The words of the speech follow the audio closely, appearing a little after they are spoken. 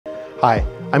Hi,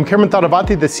 I'm Cameron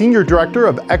Taravati, the Senior Director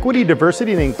of Equity,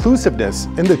 Diversity, and Inclusiveness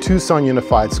in the Tucson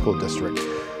Unified School District.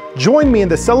 Join me in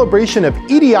the celebration of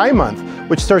EDI Month,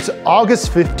 which starts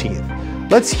August 15th.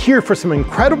 Let's hear from some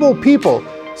incredible people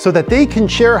so that they can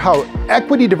share how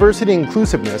equity, diversity, and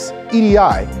inclusiveness,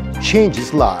 EDI,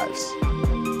 changes lives.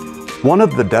 One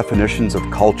of the definitions of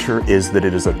culture is that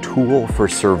it is a tool for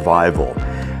survival.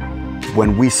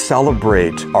 When we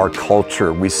celebrate our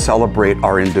culture, we celebrate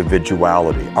our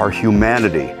individuality, our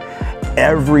humanity.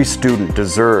 Every student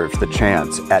deserves the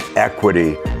chance at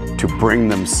equity to bring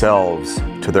themselves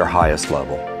to their highest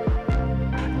level.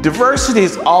 Diversity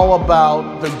is all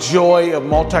about the joy of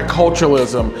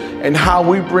multiculturalism and how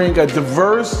we bring a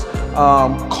diverse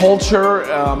culture,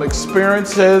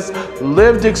 experiences,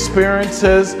 lived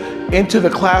experiences into the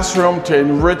classroom to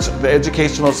enrich the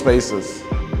educational spaces.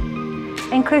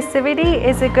 Inclusivity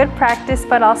is a good practice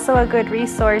but also a good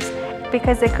resource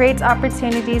because it creates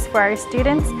opportunities for our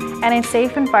students and a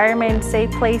safe environment and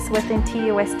safe place within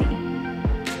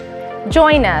TUSD.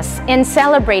 Join us in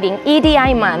celebrating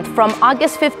EDI Month from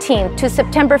August 15th to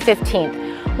September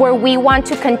 15th, where we want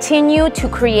to continue to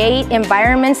create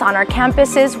environments on our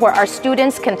campuses where our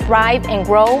students can thrive and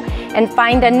grow and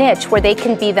find a niche where they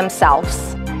can be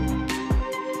themselves.